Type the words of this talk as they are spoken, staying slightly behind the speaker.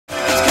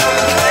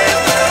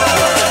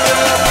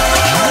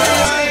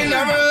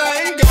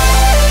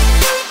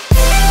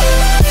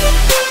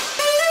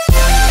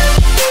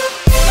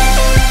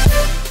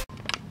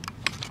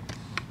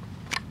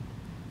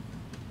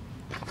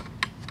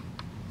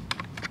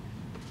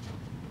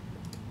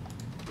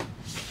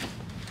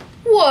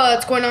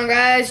What's going on,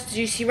 guys?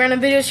 GC Random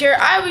Videos here.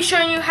 I'll be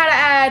showing you how to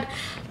add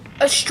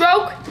a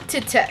stroke to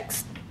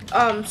text.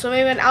 So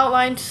maybe an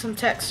outline to some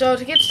text. So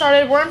to get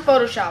started, we're in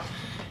Photoshop.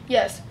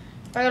 Yes.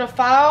 If I go to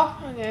File,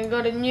 I'm gonna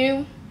go to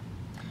New,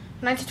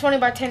 1920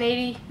 by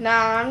 1080.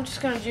 Now I'm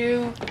just gonna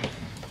do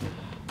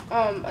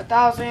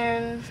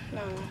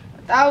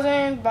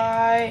 1000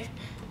 by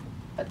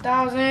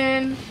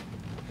 1000.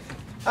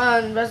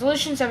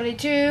 Resolution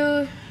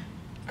 72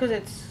 because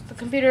it's the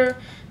computer.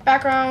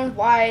 Background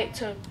white.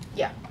 So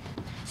yeah.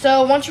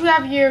 So once you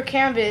have your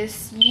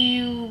canvas,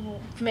 you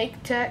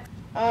make text.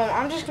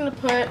 I'm just gonna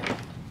put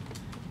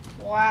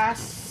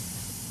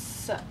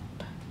what's up.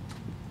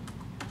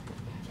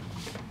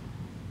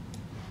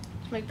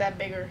 Make that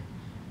bigger.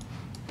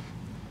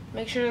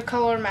 Make sure the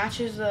color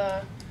matches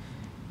the.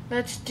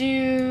 Let's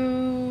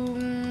do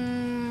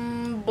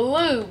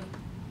blue.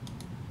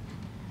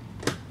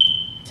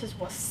 It says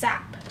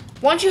WhatsApp.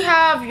 Once you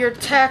have your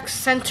text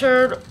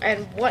centered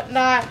and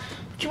whatnot,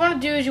 what you want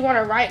to do is you want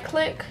to right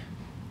click.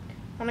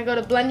 Want to go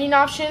to blending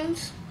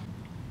options.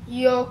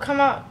 You'll come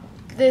up.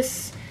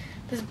 This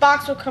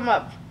box will come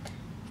up.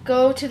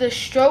 Go to the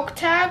stroke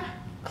tab.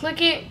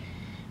 Click it,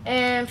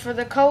 and for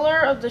the color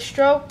of the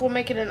stroke, we'll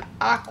make it an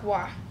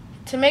aqua.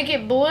 To make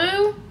it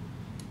blue.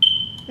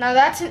 Now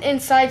that's an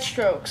inside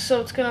stroke,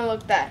 so it's gonna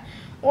look that.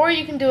 Or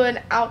you can do an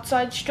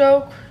outside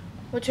stroke,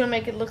 which will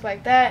make it look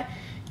like that.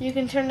 You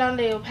can turn down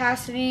the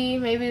opacity,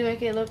 maybe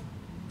make it look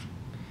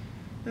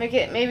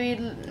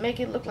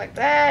like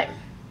that.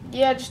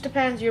 Yeah, it just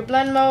depends. Your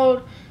blend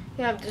mode,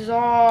 you have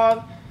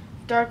dissolve,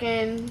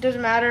 darken,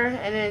 doesn't matter,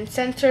 and then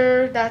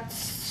center.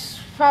 That's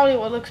probably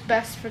what looks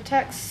best for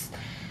text.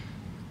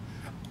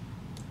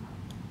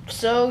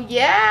 So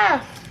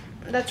yeah,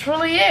 that's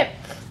really it.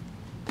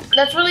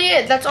 That's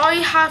all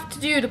you have to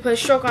do to put a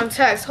stroke on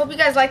text. Hope you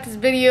guys like this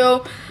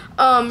video.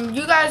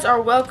 You guys are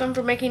welcome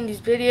for making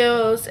these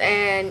videos,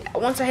 and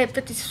once I hit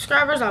 50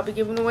 subscribers, I'll be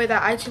giving away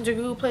that iTunes or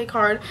Google Play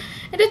card.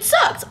 And it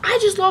sucks. I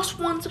just lost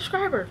 1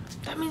 subscriber.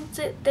 That means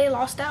they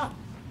lost out.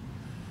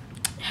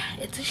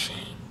 It's a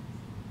shame.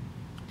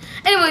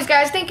 Anyways,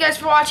 guys, thank you guys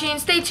for watching.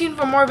 Stay tuned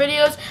for more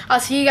videos.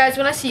 I'll see you guys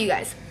when I see you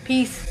guys.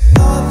 Peace.